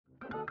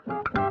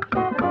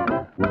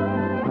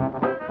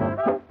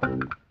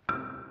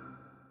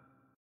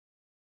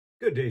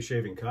Good day,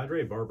 shaving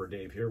cadre. Barber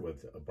Dave here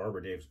with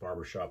Barber Dave's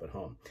Barbershop at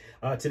Home.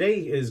 Today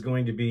is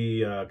going to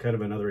be kind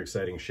of another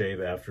exciting shave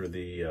after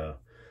the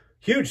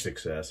huge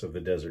success of the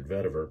Desert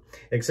Vetiver.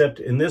 Except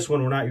in this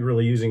one, we're not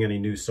really using any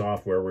new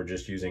software. We're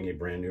just using a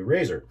brand new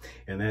razor,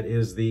 and that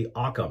is the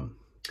Occam.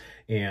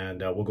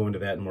 And we'll go into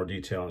that in more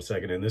detail in a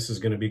second. And this is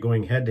going to be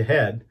going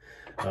head-to-head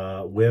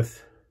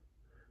with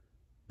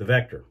the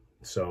Vector.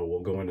 So we'll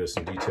go into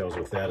some details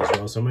with that as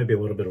well. So it might be a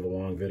little bit of a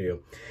long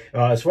video.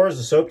 As far as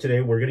the soap today,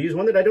 we're going to use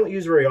one that I don't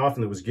use very often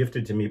that was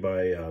gifted to me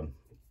by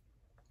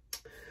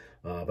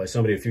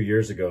somebody a few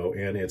years ago.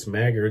 And it's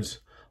Maggard's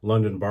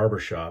London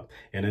Barbershop.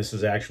 And this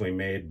is actually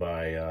made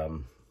by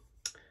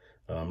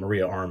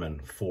Maria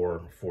Arman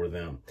for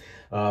them.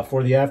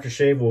 For the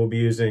aftershave, we'll be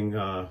using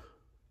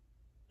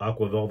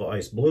Aqua Velva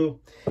Ice Blue,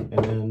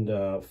 and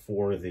then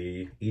for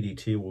the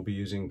EDT, we'll be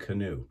using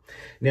Canoe.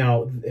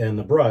 Now, and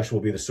the brush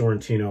will be the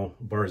Sorrentino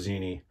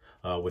Barzini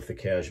with the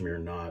cashmere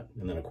knot,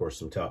 and then, of course,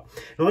 some top.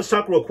 Now, let's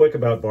talk real quick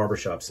about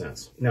barbershop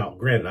scents. Now,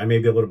 granted, I may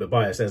be a little bit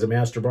biased. As a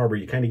master barber,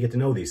 you kind of get to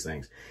know these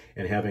things,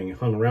 and having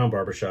hung around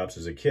barbershops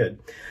as a kid.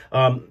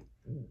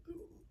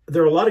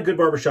 There are a lot of good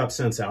barbershop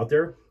scents out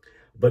there,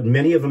 but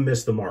many of them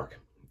miss the mark.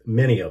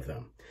 Many of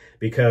them.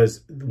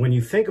 Because when you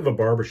think of a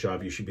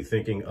barbershop, you should be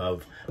thinking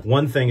of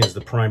one thing as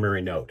the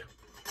primary note.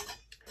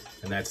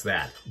 And that's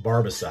that,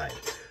 barbicide.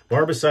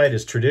 Barbicide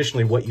is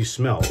traditionally what you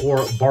smell, or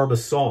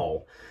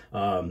Barbasol,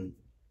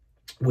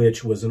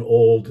 which was an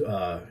old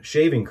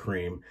shaving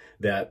cream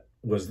that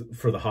was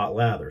for the hot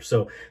lather.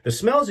 So the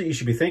smells that you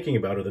should be thinking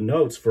about are the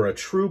notes for a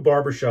true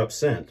barbershop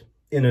scent.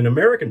 In an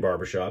American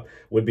barbershop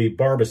would be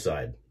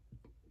barbicide,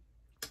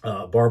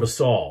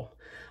 Barbasol,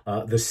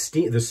 the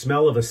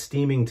smell of a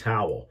steaming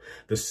towel,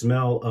 the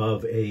smell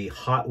of a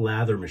hot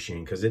lather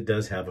machine, because it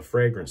does have a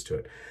fragrance to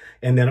it.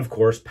 And then, of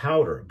course,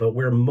 powder. But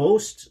where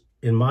most,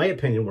 in my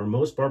opinion, where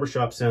most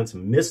barbershop scents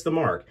miss the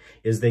mark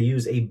is they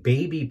use a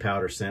baby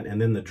powder scent,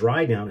 and then the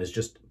dry down is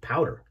just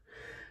powder.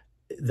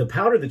 The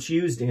powder that's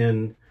used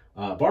in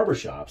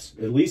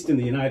barbershops, at least in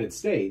the United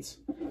States,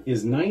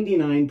 is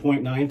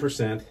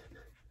 99.9%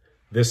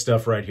 this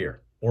stuff right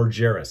here,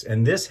 Orgeris.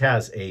 And this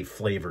has a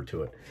flavor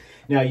to it.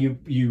 Now,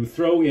 you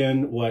throw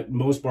in what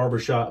most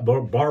barbers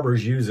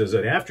use as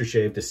an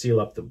aftershave to seal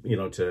up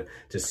the,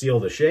 to seal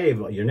the shave,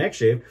 your neck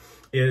shave,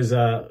 is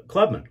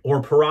Clubman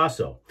or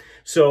Parasso.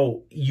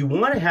 So you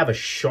want to have a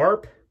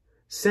sharp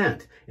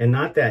scent and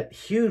not that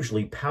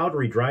hugely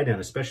powdery dry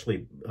down,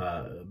 especially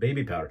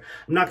baby powder.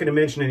 I'm not going to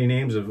mention any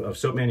names of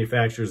soap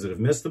manufacturers that have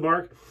missed the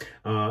mark.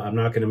 I'm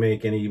not going to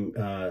make any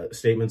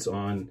statements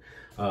on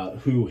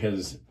who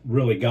has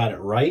really got it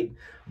right,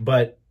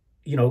 but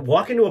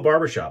walk into a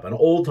barbershop, an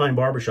old-time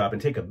barbershop,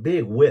 and take a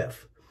big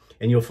whiff.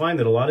 And you'll find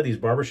that a lot of these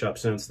barbershop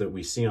scents that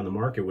we see on the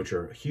market, which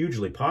are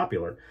hugely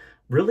popular,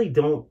 really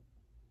don't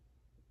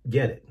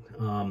get it.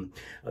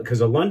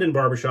 Because a London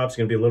barbershop is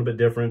going to be a little bit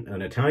different.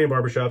 An Italian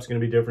barbershop is going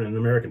to be different. An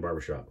American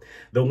barbershop.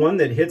 The one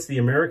that hits the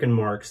American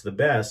marks the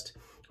best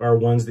are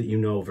ones that you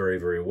know very,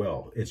 very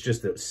well. It's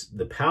just that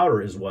the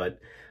powder is what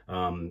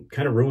kind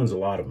of ruins a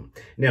lot of them.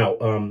 Now,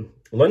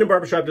 London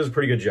barbershop does a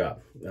pretty good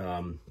job.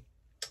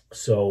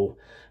 So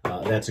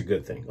that's a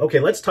good thing. Okay,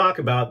 let's talk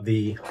about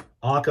the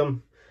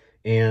Occam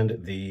and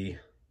the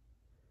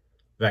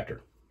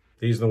Vector.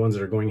 These are the ones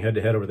that are going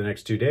head-to-head over the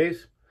next 2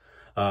 days.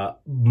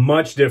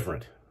 Much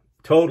different.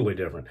 Totally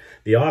different.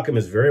 The Occam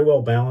is very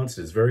well balanced.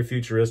 It's very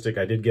futuristic.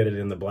 I did get it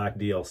in the black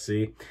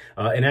DLC.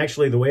 And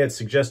actually, the way it's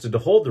suggested to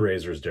hold the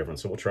razor is different,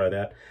 so we'll try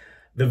that.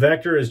 The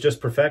Vector is just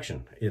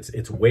perfection.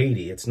 It's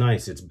weighty. It's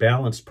nice. It's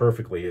balanced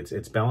perfectly.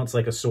 It's balanced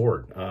like a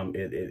sword.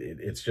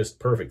 It's just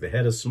perfect. The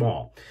head is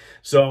small.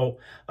 So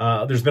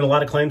there's been a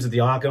lot of claims that the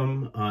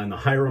Occam and the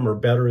Hiram are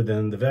better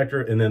than the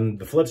Vector. And then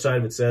the flip side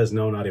of it says,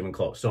 no, not even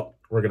close. So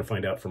we're going to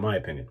find out from my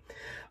opinion.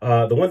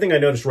 The one thing I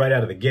noticed right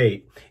out of the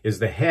gate is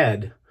the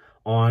head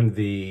on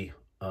the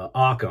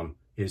Occam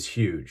is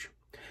huge.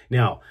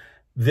 Now,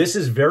 this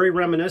is very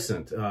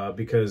reminiscent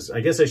because I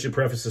guess I should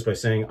preface this by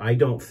saying I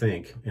don't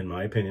think, in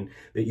my opinion,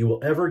 that you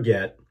will ever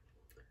get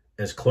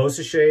as close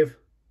a shave,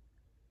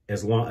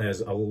 as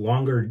a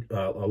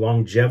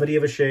longevity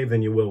of a shave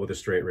than you will with a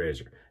straight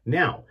razor.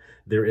 Now,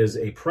 there is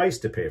a price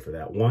to pay for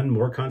that. One,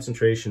 more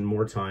concentration,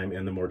 more time,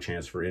 and the more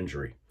chance for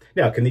injury.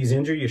 Now, can these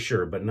injure you?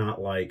 Sure, but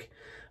not like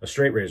a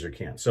straight razor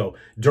can. So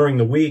during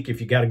the week,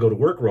 if you got to go to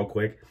work real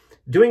quick,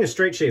 doing a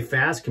straight shave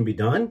fast can be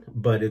done,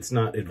 but it's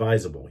not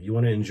advisable. You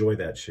want to enjoy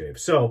that shave.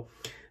 So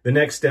the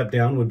next step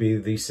down would be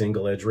the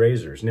single edge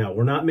razors. Now,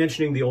 we're not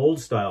mentioning the old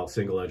style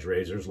single edge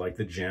razors like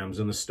the Gems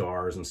and the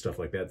Stars and stuff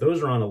like that.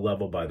 Those are on a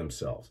level by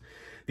themselves.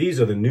 These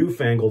are the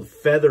newfangled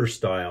feather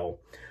style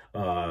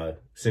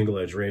single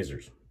edge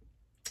razors.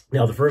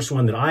 Now, the first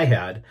one that I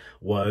had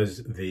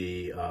was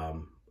the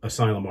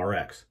Asylum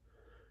RX.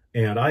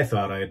 And I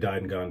thought I had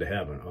died and gone to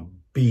heaven. A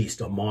beast,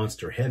 a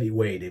monster,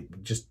 heavyweight.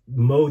 It just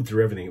mowed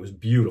through everything. It was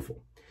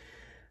beautiful.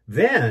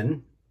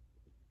 Then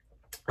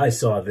I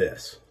saw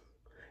this.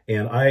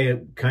 And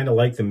I kind of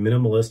like the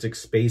minimalistic,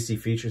 spacey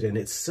features. And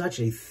it's such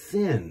a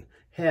thin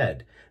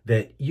head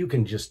that you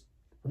can just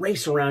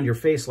race around your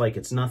face like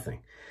it's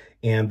nothing.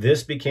 And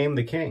this became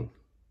the king.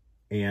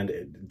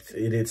 And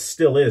it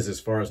still is, as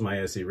far as my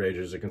SE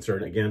razors are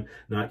concerned. Again,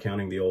 not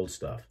counting the old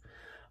stuff.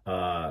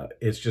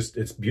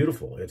 It's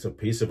beautiful. It's a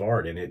piece of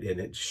art, and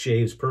it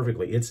shaves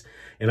perfectly.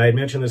 And I had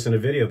mentioned this in a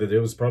video that it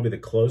was probably the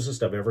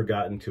closest I've ever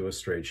gotten to a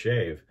straight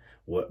shave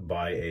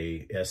by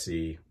a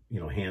SE,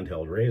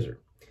 handheld razor.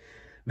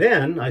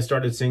 Then I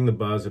started seeing the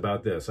buzz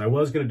about this. I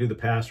was going to do the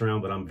pass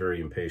around, but I'm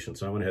very impatient,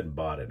 so I went ahead and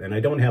bought it. And I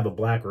don't have a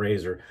black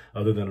razor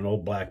other than an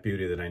old Black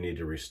Beauty that I need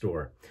to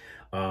restore.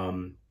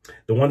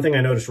 The one thing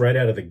I noticed right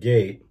out of the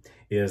gate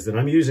is that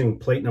I'm using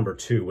plate number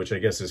 2, which I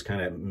guess is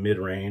kind of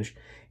mid-range.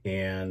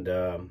 And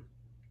the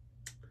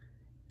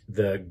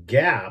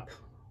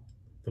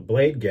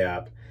blade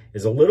gap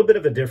is a little bit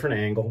of a different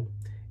angle,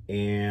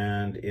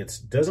 and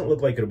it doesn't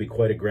look like it'll be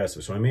quite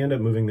aggressive. So I may end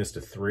up moving this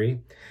to 3.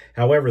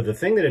 However, the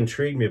thing that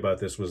intrigued me about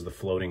this was the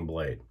floating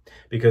blade,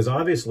 because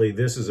obviously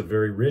this is a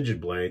very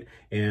rigid blade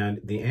and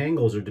the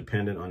angles are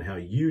dependent on how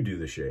you do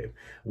the shave,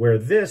 where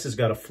this has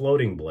got a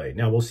floating blade.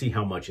 Now we'll see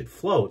how much it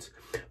floats,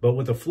 but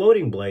with a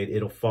floating blade,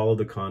 it'll follow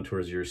the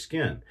contours of your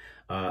skin.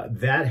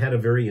 That had a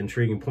very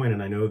intriguing point,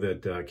 and I know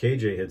that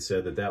KJ had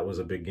said that that was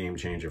a big game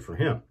changer for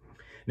him.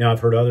 Now,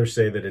 I've heard others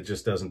say that it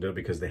just doesn't do it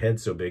because the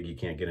head's so big you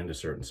can't get into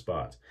certain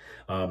spots.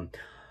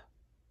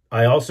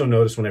 I also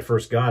noticed when I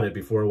first got it,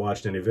 before I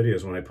watched any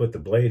videos, when I put the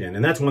blade in,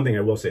 and that's one thing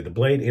I will say, the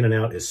blade in and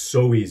out is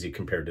so easy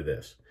compared to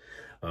this.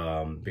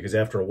 Because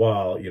after a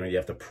while, you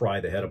have to pry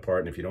the head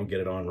apart, and if you don't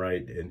get it on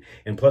right,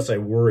 and plus I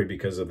worry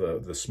because of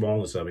the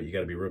smallness of it, you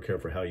got to be real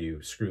careful how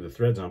you screw the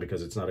threads on,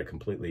 because it's not a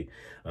completely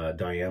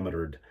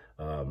diametered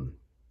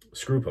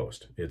screw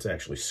post. It's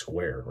actually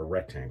square or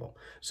rectangle.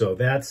 So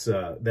that's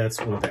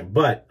one thing.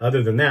 But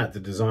other than that, the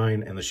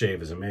design and the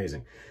shave is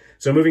amazing.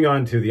 So moving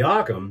on to the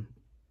Occam,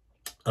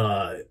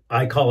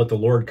 I call it the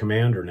Lord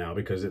Commander now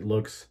because it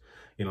looks,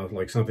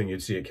 like something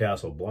you'd see at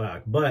Castle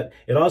Black. But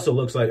it also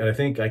looks like, I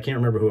can't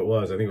remember who it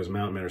was. I think it was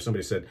Mountain Man or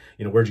somebody said,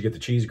 where'd you get the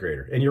cheese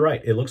grater? And you're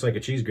right. It looks like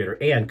a cheese grater.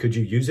 And could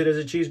you use it as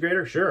a cheese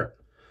grater? Sure.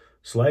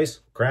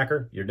 Slice,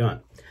 cracker, you're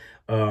done.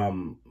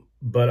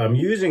 But I'm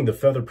using the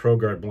Feather Pro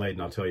Guard blade,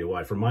 and I'll tell you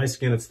why. For my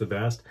skin, it's the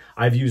best.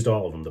 I've used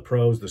all of them, the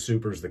Pros, the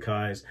Supers, the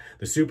Kais.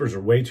 The Supers are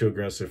way too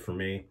aggressive for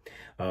me.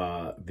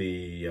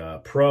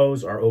 The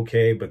Pros are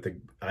okay, but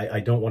I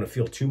don't want to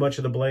feel too much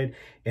of the blade.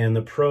 And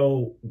the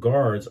Pro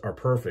Guards are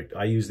perfect.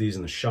 I use these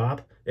in the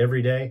shop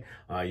every day.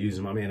 I use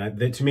them,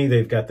 to me,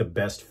 they've got the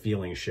best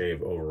feeling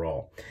shave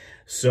overall.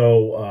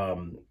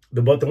 So,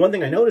 but the one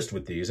thing I noticed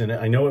with these, and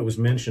I know it was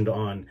mentioned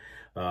on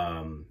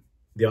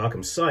the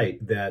Occam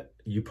site, that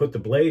you put the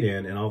blade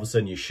in and all of a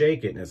sudden you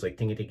shake it and it's like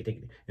ting ting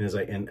ting, and it's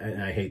like, and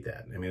I hate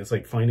that. It's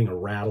like finding a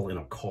rattle in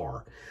a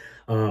car.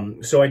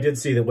 So I did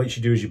see that what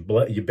you do is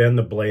you bend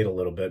the blade a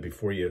little bit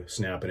before you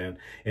snap it in,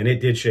 and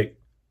it did shake.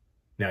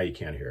 Now you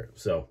can't hear it.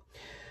 So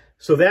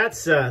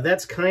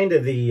that's kind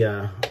of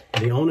the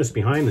onus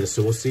behind this.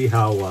 So we'll see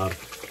how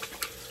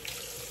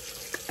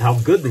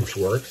good this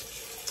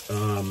works.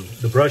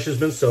 The brush has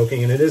been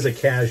soaking, and it is a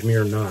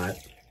cashmere knot,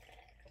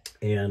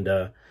 and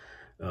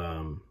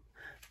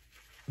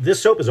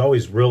this soap has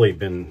always really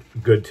been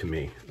good to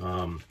me.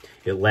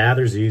 It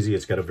lathers easy.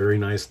 It's got a very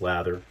nice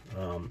lather.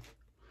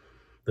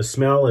 The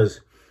smell is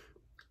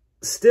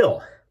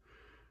still,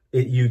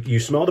 you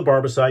smell the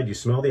barbicide, you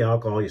smell the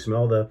alcohol, you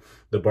smell the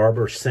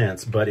barber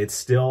scents, but it's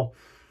still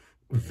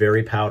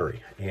very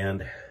powdery.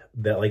 And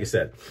that, like I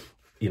said,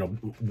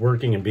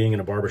 working and being in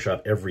a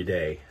barbershop every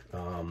day,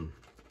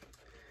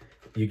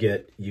 you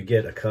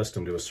get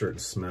accustomed to a certain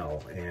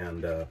smell.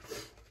 And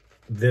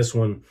this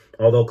one,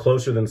 although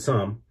closer than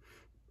some,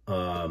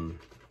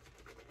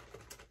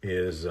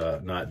 is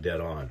not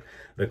dead on.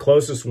 The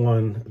closest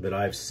one that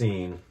I've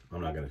seen, I'm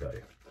not going to tell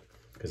you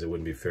because it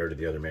wouldn't be fair to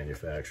the other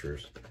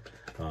manufacturers,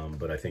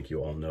 but I think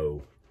you all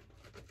know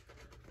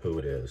who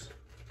it is.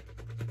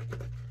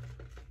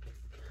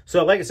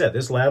 So like I said,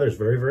 this lathers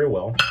very, very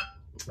well,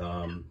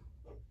 and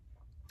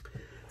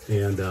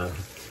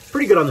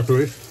pretty good on the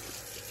proof.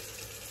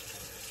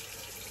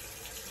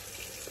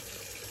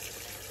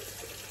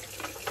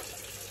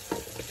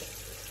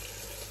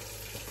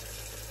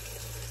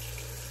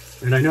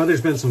 And I know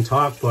there's been some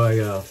talk by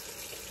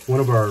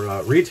one of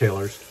our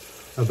retailers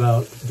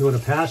about doing a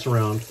pass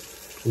around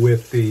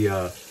with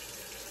the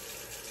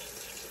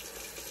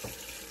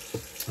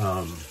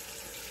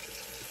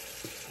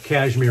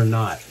cashmere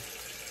knot.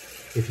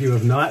 If you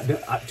have not,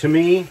 to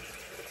me,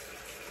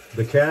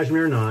 the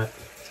cashmere knot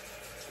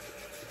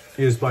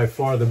is by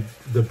far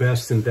the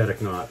best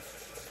synthetic knot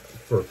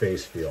for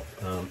face feel.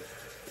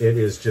 It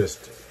is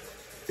just,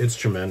 it's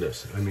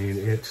tremendous.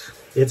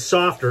 It's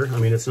softer.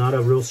 It's not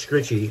a real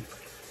scritchy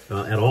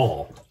at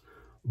all,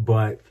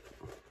 but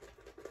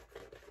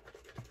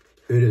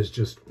it is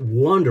just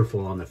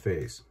wonderful on the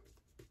face.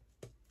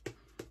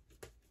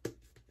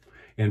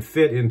 And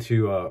fit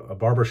into a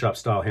barbershop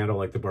style handle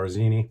like the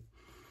Barzini,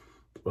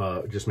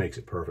 just makes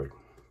it perfect.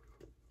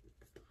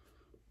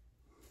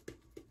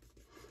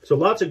 So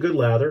lots of good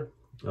lather.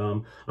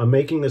 I'm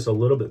making this a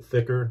little bit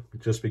thicker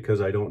just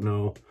because I don't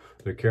know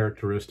the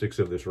characteristics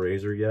of this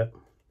razor yet.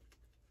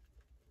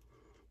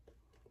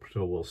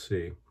 So we'll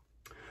see.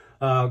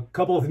 A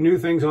couple of new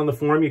things on the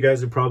forum you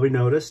guys have probably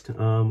noticed.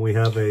 We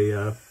have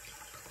a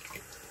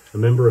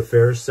member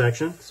affairs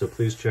section, so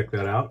please check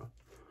that out.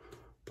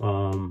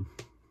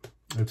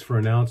 It's for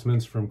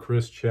announcements from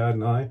Chris, Chad,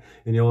 and I.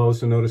 And you'll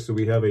also notice that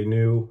we have a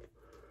new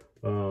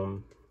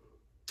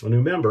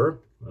member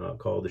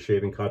called the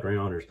Shaving Cadre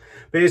Honors.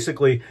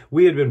 Basically,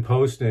 we had been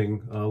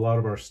posting a lot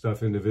of our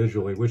stuff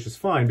individually, which is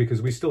fine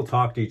because we still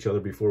talk to each other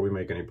before we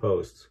make any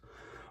posts.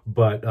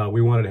 But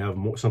we wanted to have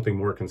something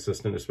more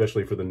consistent,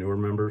 especially for the newer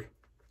members,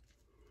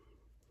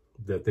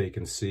 that they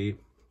can see.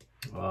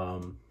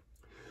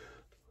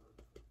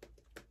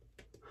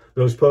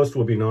 Those posts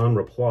will be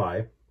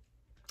non-reply,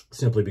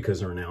 simply because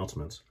they're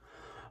announcements.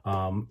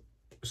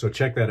 So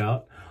check that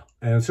out.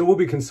 And so we'll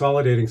be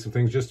consolidating some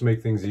things just to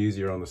make things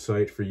easier on the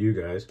site for you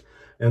guys.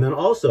 And then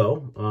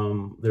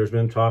also, there's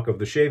been talk of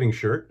the shaving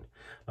shirt.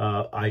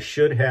 I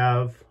should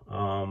have,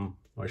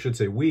 I should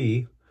say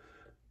we,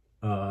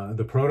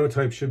 the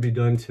prototype should be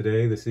done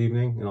today, this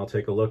evening, and I'll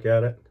take a look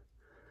at it.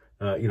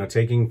 You know,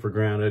 taking for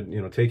granted,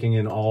 you know, taking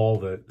in all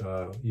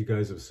that you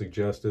guys have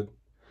suggested.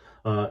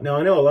 Now,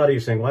 I know a lot of you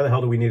are saying, why the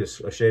hell do we need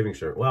a shaving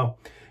shirt? Well,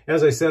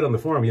 as I said on the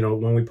forum, you know,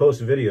 when we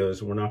post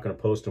videos, we're not going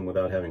to post them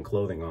without having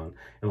clothing on.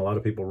 And a lot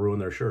of people ruin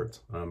their shirts.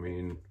 I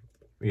mean,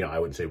 you know, I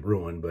wouldn't say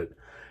ruin, but,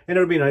 and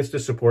it would be nice to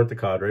support the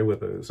cadre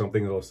with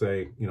something that'll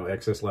say, you know,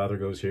 excess lather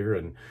goes here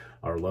and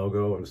our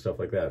logo and stuff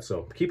like that.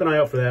 So keep an eye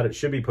out for that. It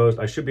should be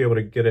posted. I should be able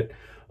to get it,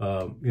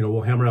 you know,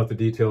 we'll hammer out the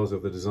details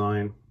of the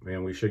design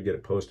and we should get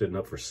it posted and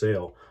up for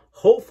sale,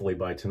 hopefully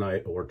by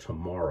tonight or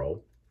tomorrow.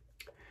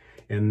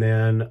 And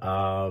then,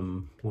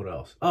 what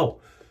else? Oh,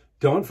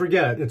 don't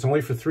forget, it's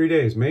only for 3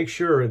 days. Make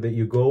sure that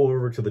you go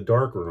over to the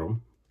dark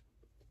room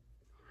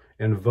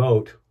and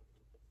vote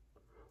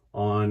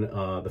on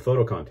the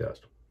photo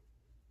contest.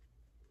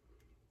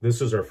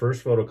 This was our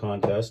first photo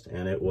contest,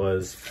 and it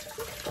was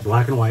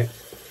black and white.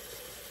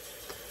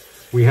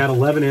 We had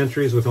 11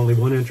 entries with only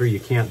 1 entry you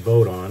can't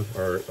vote on,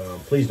 or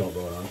please don't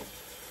vote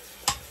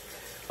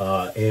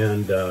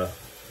on.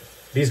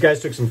 These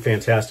guys took some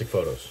fantastic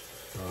photos.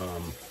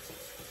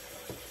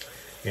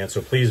 And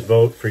so please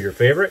vote for your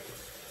favorite.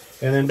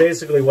 And then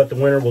basically what the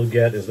winner will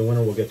get is the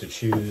winner will get to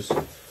choose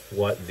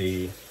what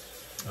the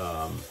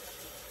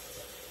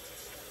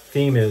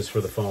theme is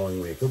for the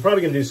following week. We're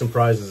probably going to do some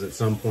prizes at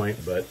some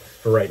point, but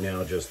for right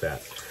now, just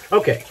that.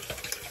 Okay,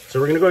 so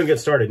we're going to go ahead and get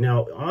started.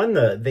 Now, on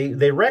the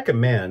they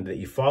recommend that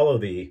you follow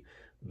the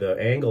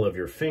angle of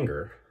your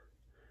finger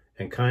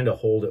and kind of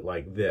hold it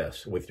like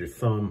this with your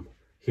thumb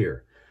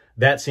here.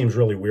 That seems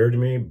really weird to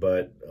me,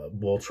 but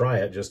we'll try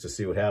it just to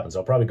see what happens.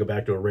 I'll probably go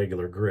back to a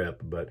regular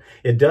grip, but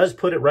it does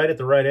put it right at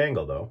the right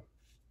angle, though.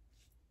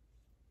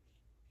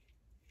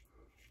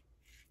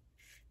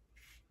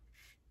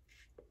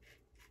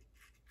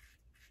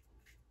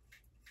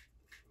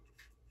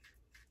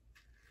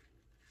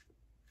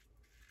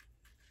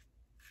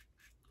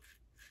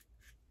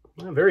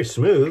 Well, very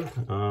smooth.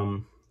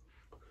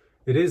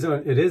 It is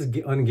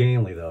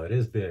ungainly, though. It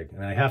is big,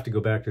 and I have to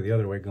go back to the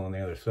other way, go on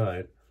the other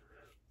side.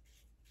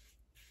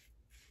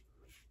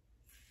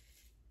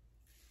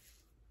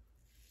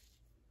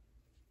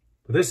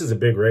 This is a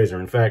big razor.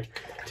 In fact,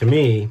 to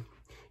me,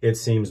 it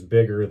seems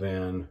bigger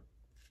than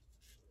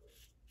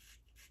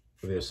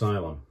the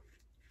Asylum,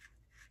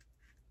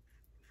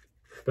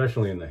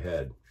 especially in the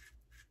head.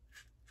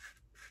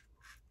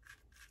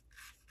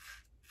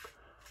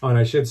 Oh, and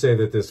I should say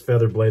that this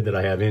feather blade that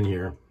I have in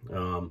here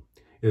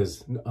is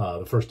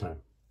the first time.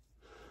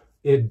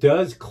 It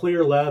does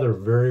clear lather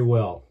very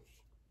well,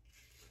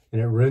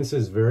 and it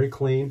rinses very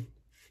clean.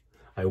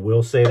 I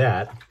will say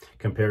that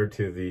compared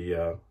to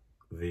the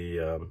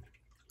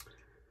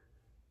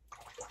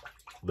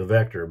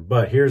Vector,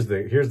 but here's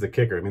the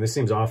kicker. I mean, this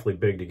seems awfully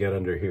big to get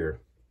under here.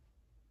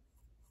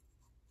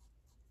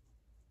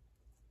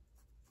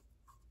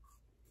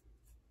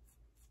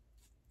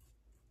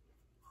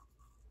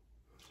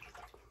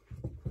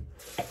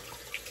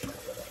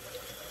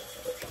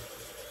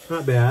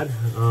 Not bad.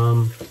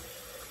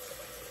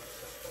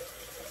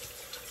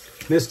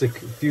 Missed a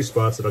few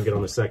spots that I'll get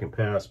on the second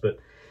pass, but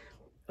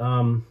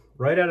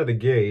right out of the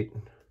gate,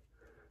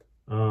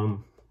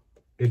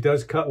 it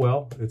does cut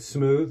well. It's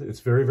smooth.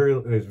 It's very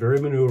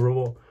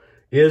maneuverable.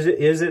 Is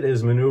it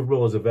as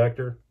maneuverable as a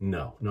Vector?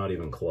 No, not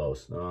even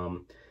close.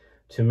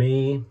 To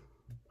me,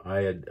 I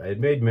had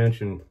made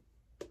mention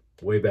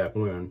way back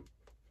when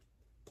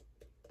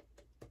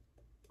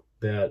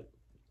that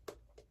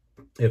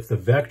if the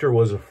Vector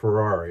was a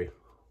Ferrari,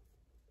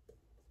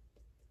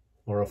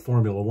 or a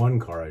Formula One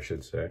car, I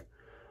should say,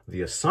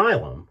 the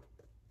Asylum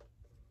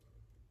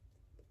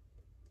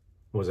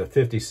was a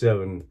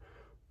 57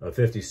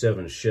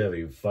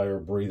 Chevy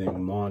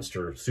fire-breathing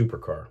monster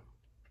supercar,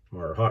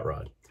 or hot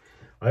rod.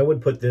 I would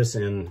put this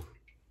in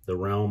the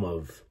realm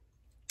of,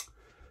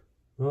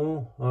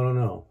 oh, I don't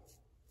know.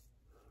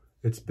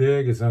 It's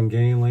big, it's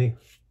ungainly.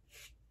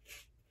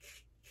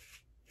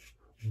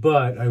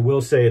 But I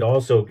will say it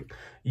also,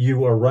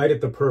 you are right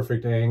at the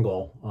perfect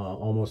angle,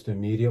 almost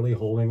immediately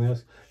holding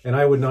this. And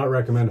I would not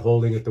recommend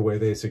holding it the way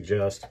they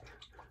suggest,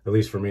 At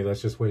least for me,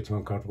 that's just way too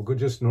uncomfortable. Go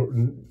just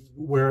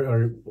wear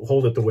or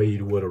hold it the way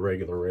you would a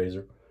regular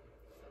razor.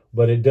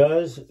 But it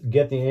does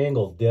get the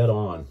angle dead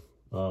on.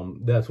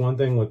 That's one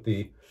thing with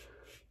the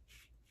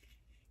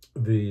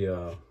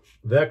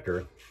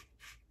Vector,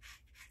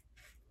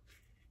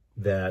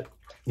 that,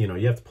 you know,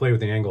 you have to play with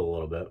the angle a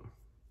little bit.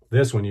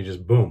 This one, you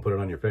just, boom, put it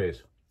on your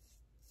face.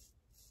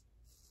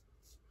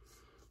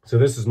 So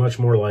this is much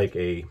more like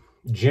a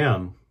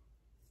gem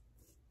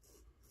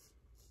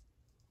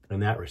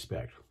in that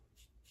respect.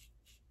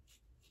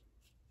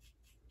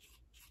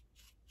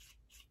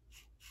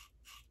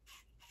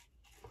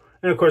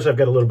 And of course, I've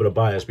got a little bit of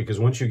bias because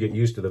once you get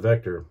used to the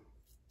Vector,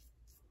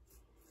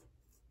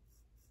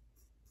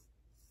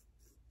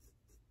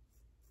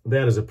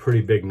 that is a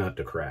pretty big nut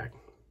to crack.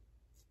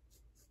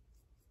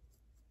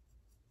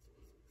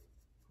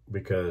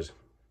 Because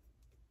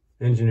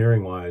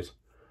engineering-wise,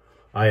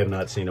 I have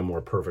not seen a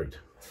more perfect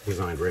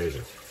designed razor.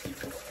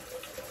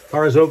 As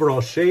far as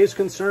overall shave is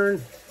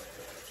concerned,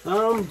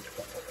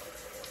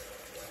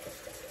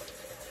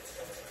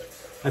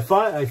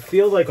 I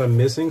feel like I'm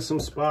missing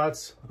some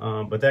spots,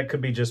 but that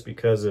could be just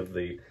because of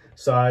the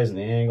size and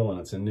the angle,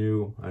 and it's a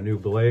new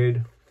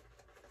blade.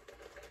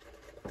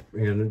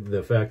 And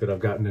the fact that I've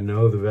gotten to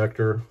know the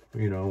Vector,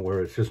 you know,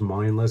 where it's just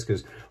mindless,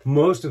 because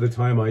most of the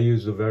time I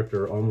use the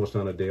Vector almost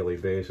on a daily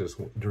basis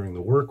during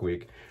the work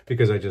week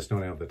because I just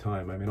don't have the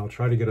time. I mean, I'll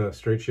try to get a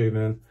straight shave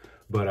in,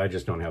 but I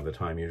just don't have the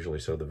time usually,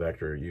 so the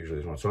Vector usually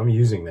is one. So I'm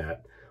using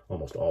that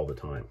almost all the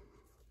time.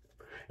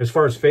 As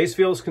far as face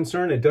feel is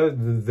concerned, it does,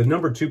 the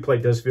number 2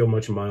 plate does feel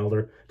much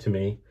milder to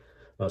me,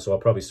 so I'll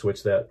probably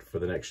switch that for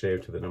the next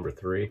shave to the number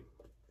 3.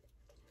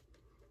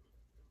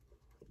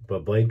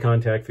 But blade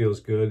contact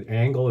feels good.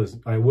 Angle is,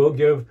 I will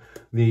give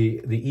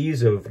the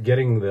ease of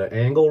getting the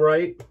angle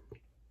right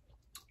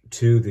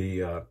to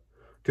the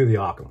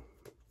Occam.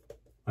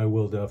 I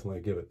will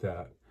definitely give it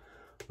that.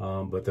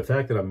 But the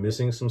fact that I'm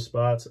missing some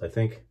spots, I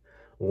think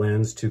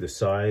lends to the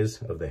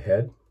size of the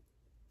head.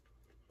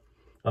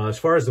 As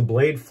far as the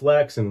blade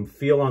flex and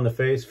feel on the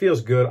face,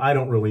 feels good. I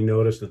don't really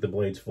notice that the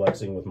blade's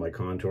flexing with my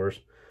contours.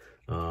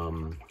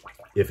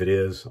 If it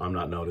is, I'm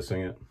not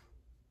noticing it.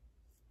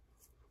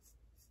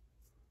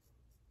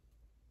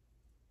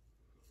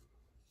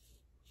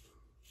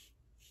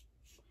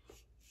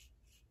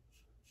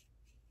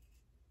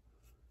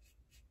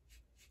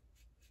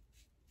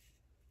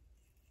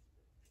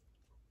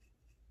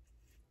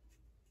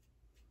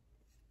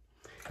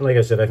 Like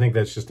I said, I think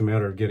that's just a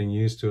matter of getting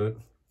used to it.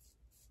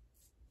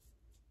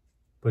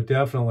 But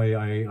definitely,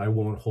 I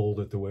won't hold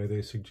it the way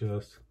they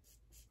suggest.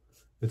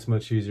 It's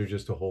much easier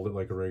just to hold it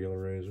like a regular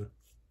razor.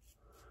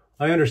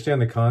 I understand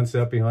the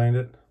concept behind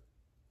it.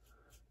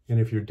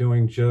 And if you're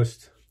doing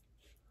just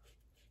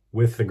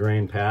with the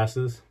grain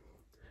passes,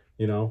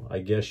 you know, I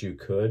guess you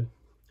could.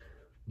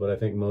 But I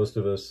think most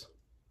of us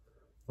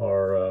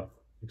are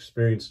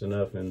experienced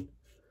enough in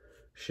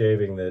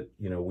shaving that,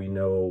 you know, we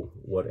know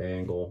what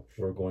angle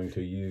we're going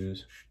to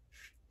use.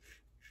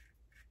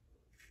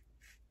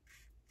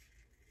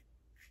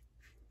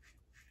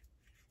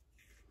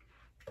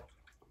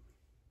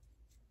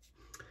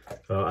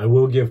 I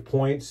will give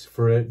points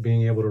for it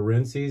being able to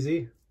rinse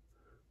easy.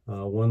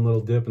 One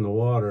little dip in the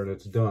water and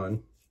it's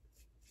done.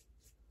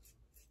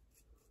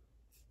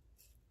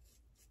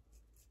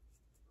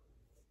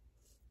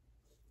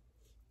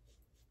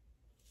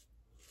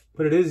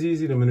 But it is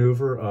easy to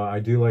maneuver.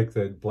 I do like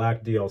the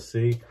black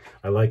DLC.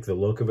 I like the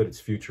look of it. It's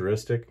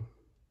futuristic.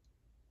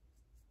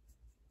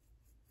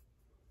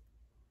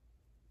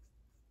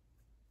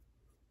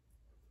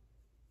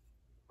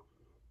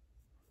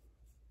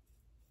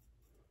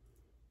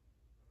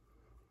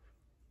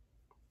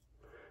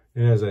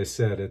 And as I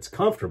said, it's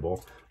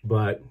comfortable,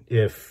 but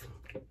if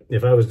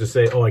I was to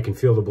say, oh, I can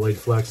feel the blade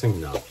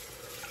flexing, no.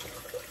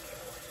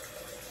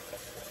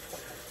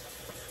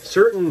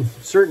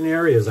 Certain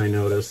areas I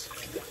notice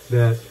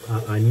that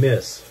I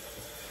miss,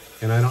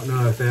 and I don't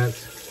know if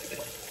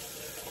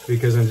that's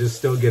because I'm just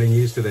still getting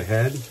used to the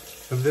head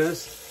of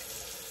this,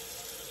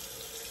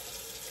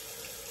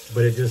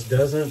 but it just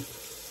doesn't.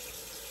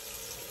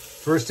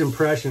 First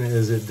impression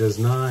is it does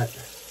not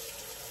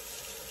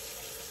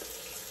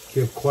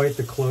give quite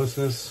the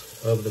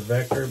closeness of the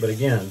Vector, but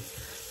again,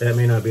 that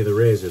may not be the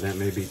razor, that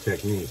may be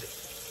technique.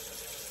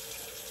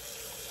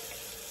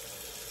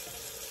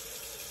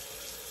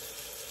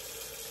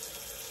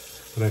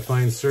 But I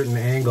find certain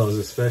angles,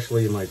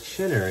 especially in my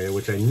chin area,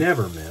 which I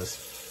never miss,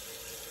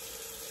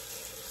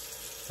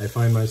 I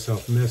find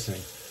myself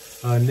missing.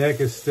 Neck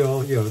is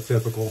still, you know,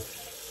 typical.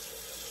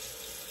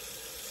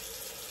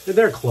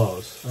 They're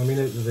close. I mean,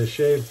 the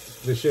shave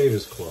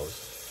is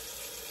close.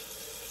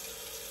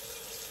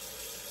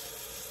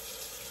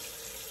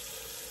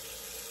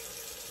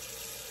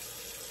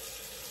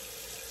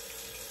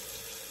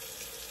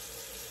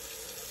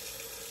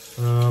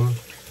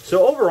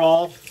 So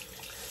overall,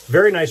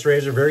 very nice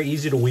razor, very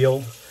easy to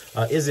wield.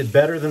 Is it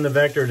better than the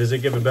Vector? Does it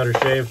give a better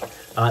shave?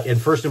 In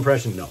first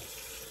impression, no.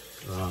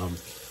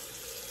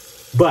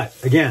 But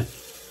again,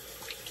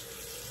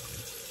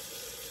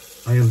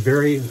 I am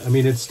very, I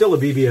mean, it's still a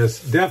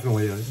BBS,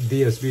 definitely a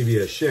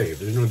DS-BBS shave.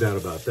 There's no doubt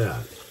about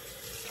that.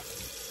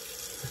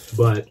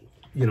 But,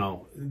 you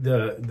know,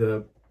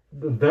 the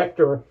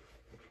Vector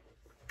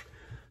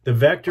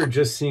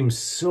just seems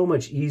so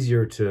much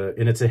easier to,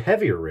 and it's a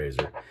heavier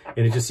razor,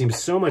 and it just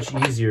seems so much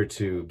easier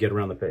to get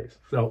around the face.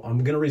 So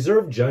I'm going to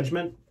reserve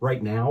judgment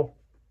right now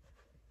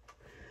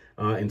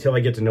until I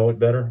get to know it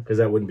better, because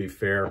that wouldn't be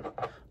fair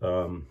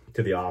to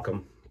the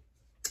Occam.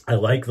 I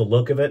like the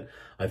look of it.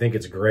 I think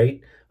it's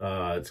great.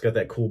 It's got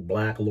that cool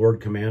black Lord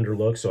Commander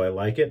look, so I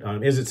like it.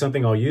 Is it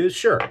something I'll use?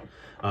 Sure.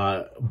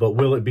 But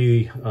will it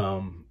be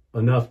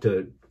enough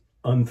to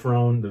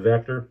unthrone the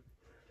Vector?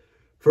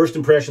 First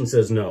impression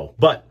says no,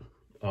 but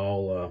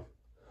I'll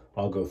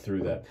go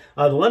through that.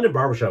 The London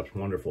Barbershop's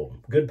wonderful.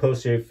 Good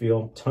post-shave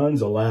feel.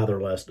 Tons of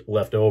lather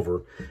left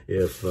over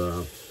if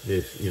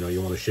you know,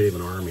 you want to shave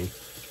an army.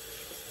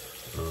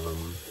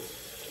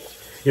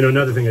 You know,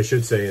 another thing I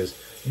should say is,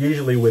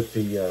 usually with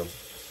the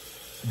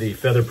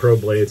Feather Pro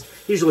blades,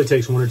 usually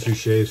takes 1 or 2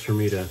 shaves for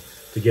me to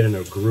get in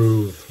a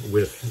groove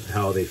with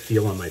how they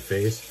feel on my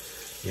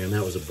face. And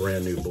that was a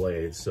brand new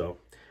blade, so,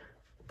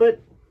 but,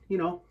 you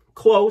know,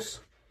 close,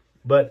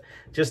 but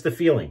just the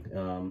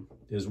feeling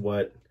is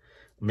what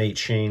may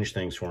change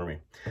things for me.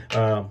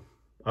 Aqua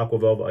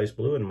Velva Ice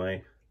Blue in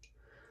my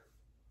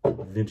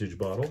vintage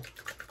bottle.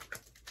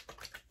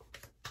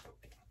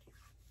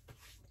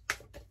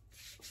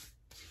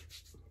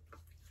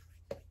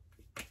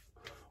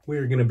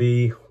 We're going to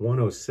be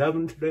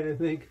 107 today, I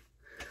think.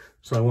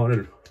 So I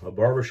wanted a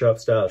barbershop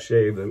style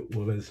shave that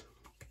was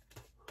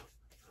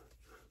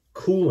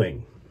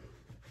cooling.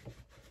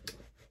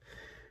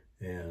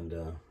 And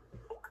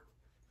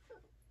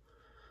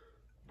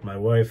my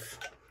wife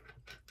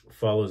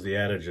follows the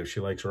adage of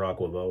she likes her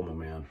Aqua Velva,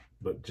 man,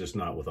 but just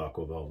not with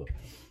Aqua Velva.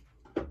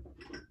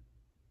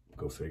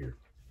 Go figure.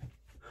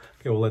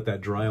 Okay, we'll let that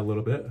dry a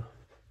little bit.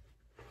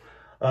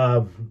 I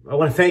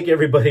want to thank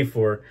everybody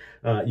for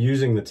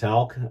using the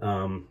talc.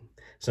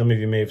 Some of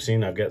you may have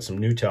seen I've got some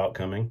new talc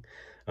coming,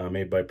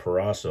 made by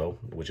Parasso,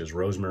 which is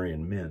rosemary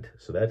and mint,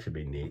 so that should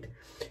be neat.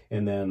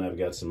 And then I've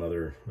got some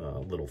other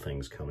little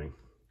things coming.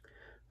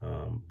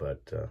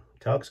 But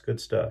talc's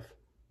good stuff.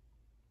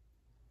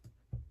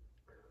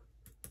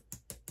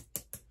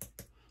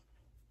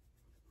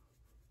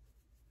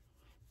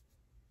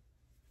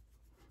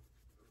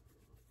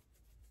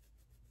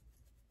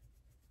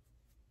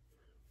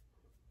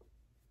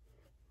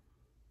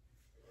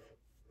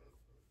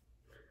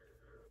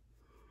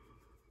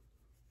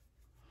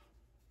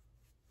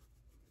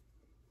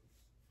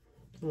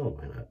 Oh,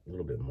 why not? A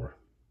little bit more.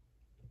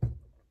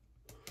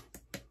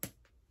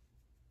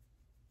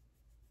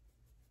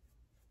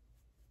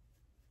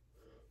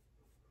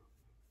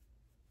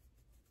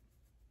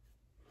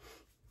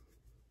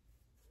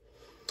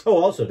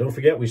 Oh, also, don't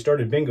forget, we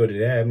started bingo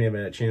today. I haven't even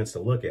had a chance to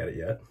look at it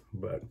yet,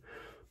 but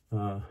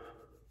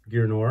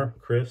Gear Noir,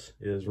 Chris,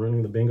 is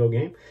running the bingo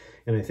game,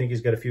 and I think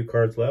he's got a few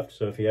cards left,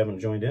 so if you haven't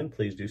joined in,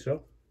 please do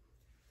so.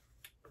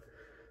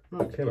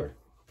 Oh, Taylor.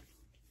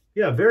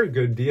 Yeah, very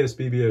good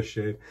DS-BBS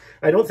shave.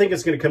 I don't think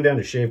it's going to come down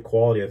to shave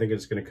quality. I think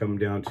it's going to come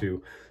down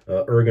to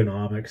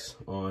ergonomics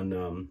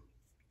on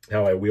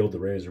how I wield the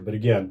razor. But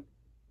again,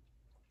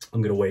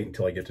 I'm going to wait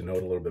until I get to know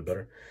it a little bit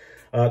better.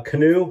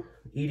 Canoe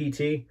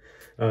EDT,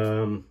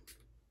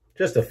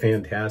 just a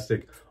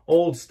fantastic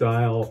old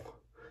style,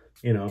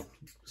 you know,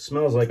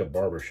 smells like a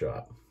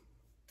barbershop.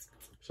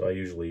 So I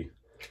usually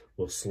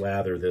will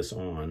slather this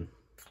on.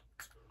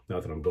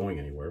 Not that I'm going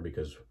anywhere,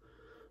 because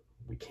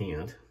we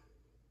can't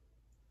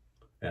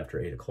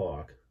after 8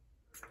 o'clock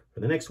for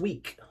the next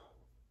week.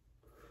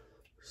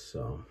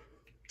 So,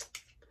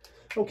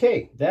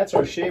 okay, that's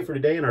our shave for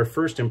today and our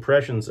first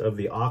impressions of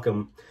the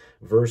Occam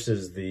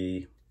versus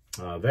the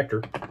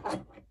Vector.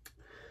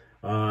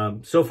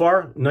 So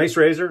far, nice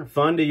razor,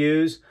 fun to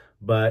use,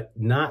 but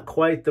not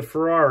quite the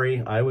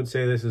Ferrari. I would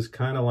say this is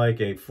kind of like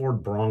a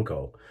Ford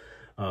Bronco,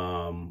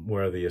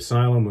 where the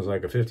Asylum was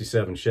like a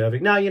 57 Chevy.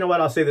 Now, you know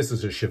what? I'll say this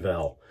is a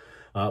Chevelle.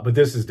 But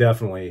this is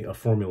definitely a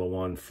Formula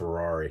One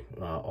Ferrari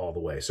all the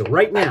way. So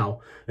right now,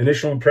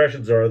 initial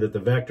impressions are that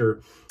the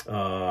Vector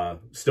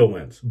still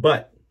wins.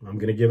 But I'm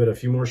going to give it a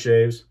few more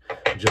shaves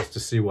just to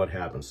see what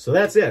happens. So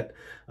that's it.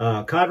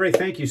 Cadre,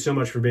 thank you so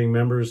much for being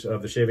members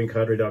of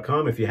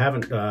theshavingcadre.com. If you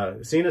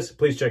haven't seen us,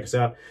 please check us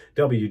out,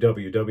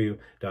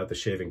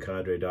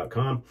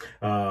 www.theshavingcadre.com.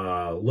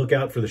 Look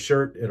out for the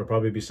shirt. It'll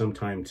probably be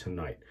sometime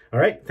tonight. All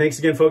right. Thanks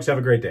again, folks. Have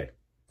a great day.